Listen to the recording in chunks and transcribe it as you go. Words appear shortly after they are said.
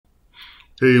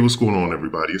Hey, what's going on,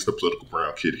 everybody? It's the Political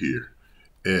Brown Kid here.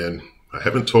 And I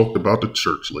haven't talked about the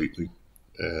church lately.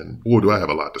 And boy, do I have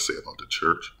a lot to say about the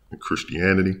church and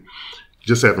Christianity.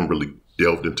 Just haven't really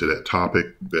delved into that topic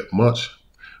that much.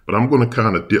 But I'm going to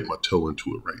kind of dip my toe into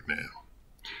it right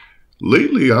now.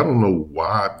 Lately, I don't know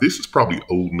why. This is probably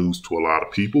old news to a lot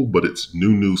of people, but it's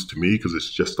new news to me because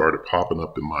it's just started popping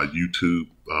up in my YouTube,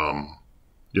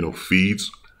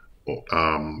 feeds.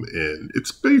 And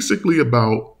it's basically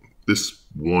about this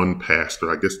one pastor,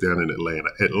 I guess down in Atlanta.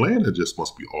 Atlanta just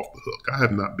must be off the hook. I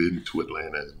have not been to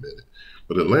Atlanta in a minute,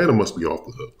 but Atlanta must be off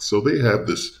the hook. So they have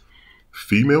this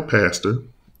female pastor.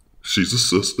 She's a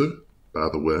sister, by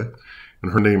the way,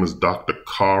 and her name is Dr.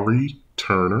 Kari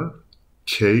Turner,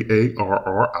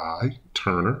 Karri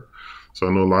Turner. So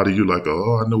I know a lot of you like,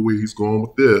 oh, I know where he's going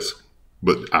with this.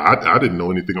 But I didn't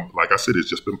know anything. Like I said, it's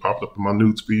just been popping up in my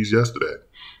news feeds yesterday.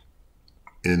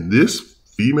 And this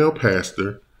female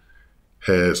pastor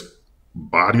has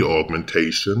body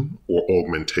augmentation or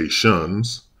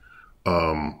augmentations.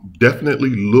 Definitely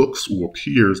looks or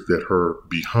appears that her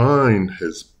behind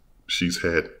she's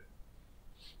had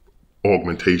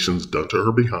augmentations done to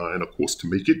her behind, of course, to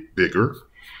make it bigger.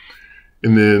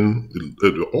 And then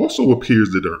it also appears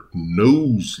that her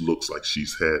nose looks like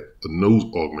she's had a nose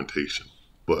augmentation.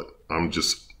 But I'm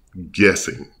just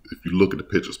guessing if you look at the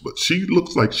pictures. But she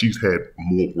looks like she's had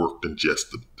more work than just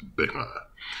the behind.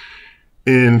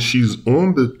 And she's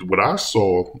what I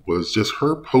saw was just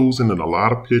her posing in a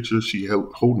lot of pictures. She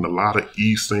holding a lot of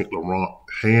Yves Saint Laurent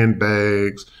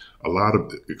handbags, a lot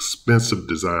of expensive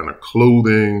designer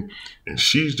clothing, and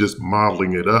she's just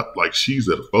modeling it up like she's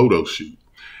at a photo shoot.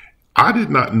 I did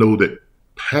not know that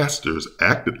pastors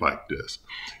acted like this.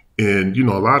 And,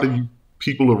 a lot of you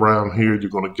people around here, you're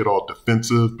going to get all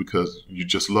defensive because you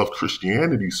just love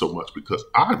Christianity so much, because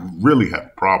I really have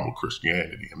a problem with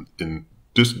Christianity. And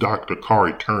this Dr.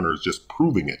 Kari Turner is just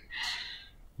proving it.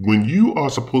 When you are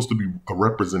supposed to be a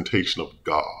representation of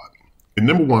God, and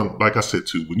number one, like I said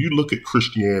too, when you look at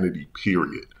Christianity,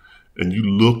 period, and you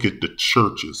look at the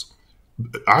churches,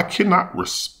 I cannot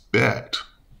respect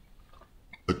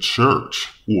a church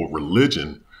or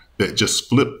religion that just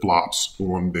flip-flops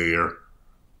on their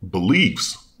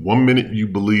beliefs. One minute you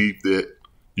believe that,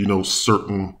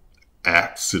 certain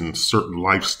acts and certain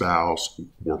lifestyles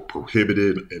were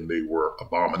prohibited and they were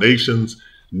abominations.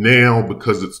 Now,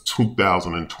 because it's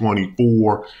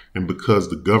 2024 and because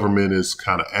the government is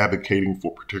kind of advocating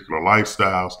for particular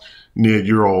lifestyles, now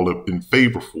you're all in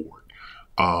favor for it.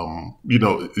 And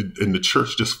the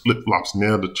church just flip-flops.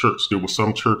 Now there were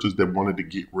some churches that wanted to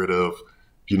get rid of,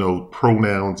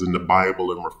 pronouns in the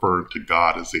Bible and referring to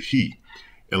God as a he.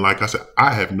 And like I said,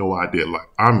 I have no idea. Like,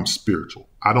 I'm spiritual.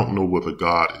 I don't know whether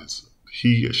God is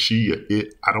he or she or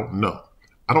it. I don't know.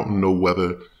 I don't know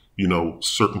whether,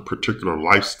 certain particular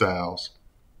lifestyles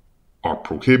are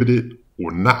prohibited or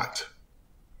not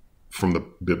from the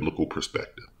biblical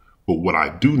perspective. But what I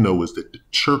do know is that the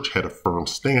church had a firm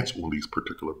stance on these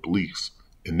particular beliefs,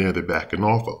 and now they're backing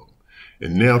off of them.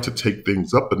 And now to take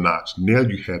things up a notch, now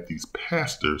you have these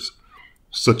pastors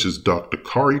such as Dr.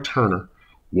 Kari Turner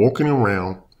walking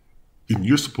around, and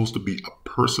you're supposed to be a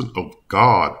person of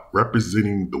God,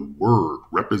 representing the word,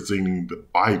 representing the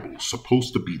Bible.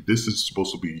 This is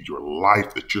supposed to be your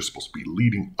life, that you're supposed to be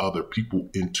leading other people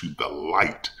into the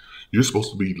light. You're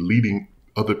supposed to be leading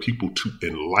other people to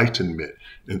enlightenment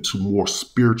and to more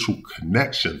spiritual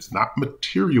connections, not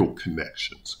material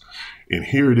connections. And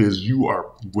here it is, you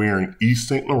are wearing Yves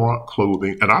Saint Laurent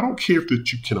clothing, and I don't care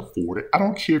that you can afford it. I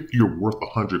don't care if you're worth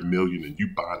 $100 million and you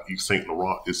buy Yves Saint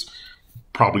Laurent. It's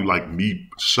probably like me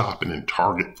shopping in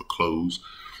Target for clothes.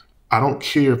 I don't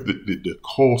care if the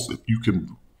cost, if you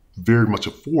can very much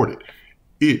afford it.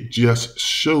 It just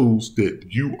shows that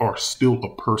you are still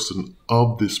a person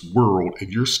of this world and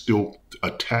you're still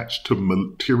attached to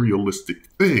materialistic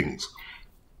things.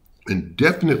 And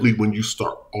definitely when you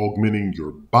start augmenting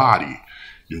your body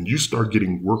and you start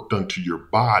getting work done to your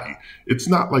body, it's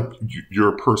not like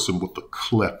you're a person with a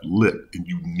cleft lip and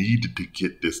you needed to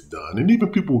get this done. And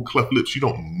even people with cleft lips, you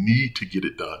don't need to get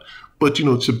it done. But,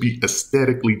 to be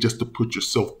aesthetically, just to put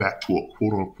yourself back to a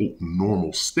quote unquote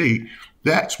normal state,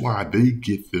 that's why they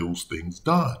get those things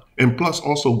done. And plus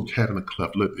also having a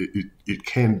cleft lip, it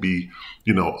can be,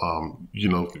 you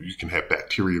can have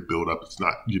bacteria build up. It's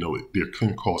not, there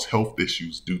can cause health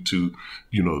issues due to,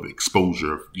 the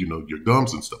exposure of, your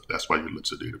gums and stuff. That's why your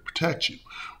lips are there to protect you.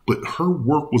 But her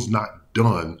work was not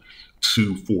done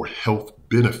for health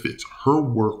benefits. Her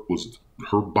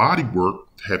body work,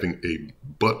 having a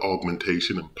butt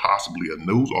augmentation and possibly a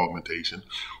nose augmentation,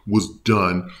 was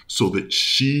done so that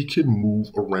she can move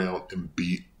around and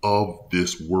be of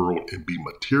this world and be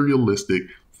materialistic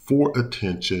for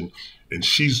attention. And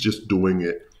she's just doing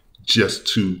it just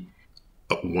to,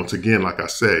 once again, like I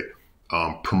say,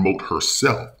 promote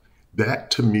herself.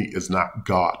 That to me is not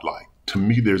godlike. To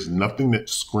me, there's nothing that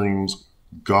screams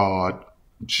God,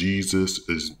 Jesus,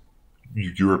 as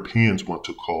Europeans want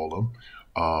to call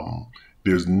him.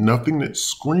 There's nothing that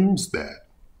screams that.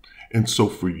 And so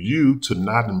for you to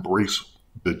not embrace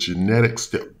the genetics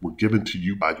that were given to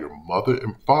you by your mother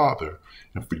and father,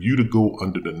 and for you to go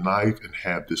under the knife and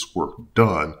have this work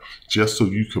done just so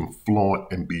you can flaunt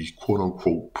and be quote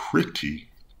unquote pretty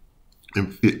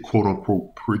and fit quote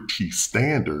unquote pretty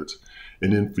standards,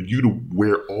 and then for you to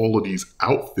wear all of these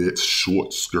outfits,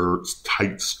 short skirts,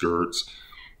 tight skirts,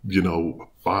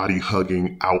 body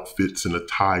hugging outfits and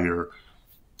attire,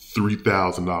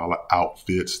 $3,000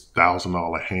 outfits,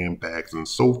 $1,000 handbags, and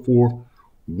so forth.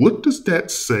 What does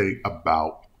that say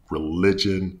about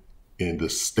religion in the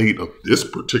state of this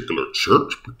particular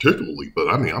church, particularly? But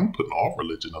I mean, I'm putting all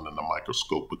religion under the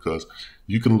microscope, because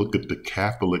you can look at the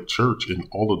Catholic Church in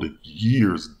all of the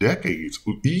years, decades,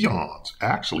 eons,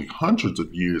 actually hundreds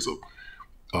of years of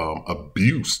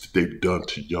abuse that they've done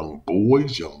to young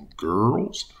boys, young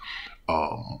girls.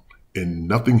 And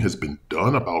nothing has been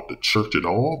done about the church at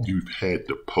all. You've had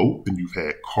the Pope and you've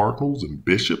had cardinals and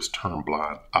bishops turn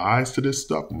blind eyes to this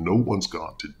stuff. No one's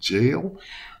gone to jail.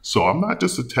 So I'm not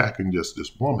just attacking just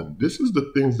this woman. This is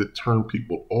the things that turn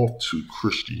people off to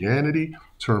Christianity,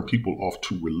 turn people off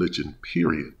to religion,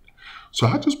 period. So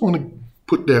I just want to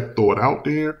put that thought out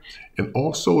there. And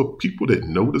also, if people that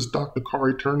notice Dr.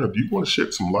 Kari Turner, if you want to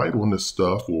shed some light on this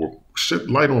stuff or shed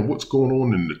light on what's going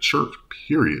on in the church,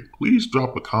 period, please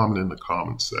drop a comment in the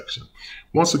comment section.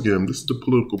 Once again, this is the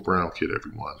Political Brown Kid,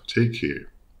 everyone. Take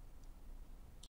care.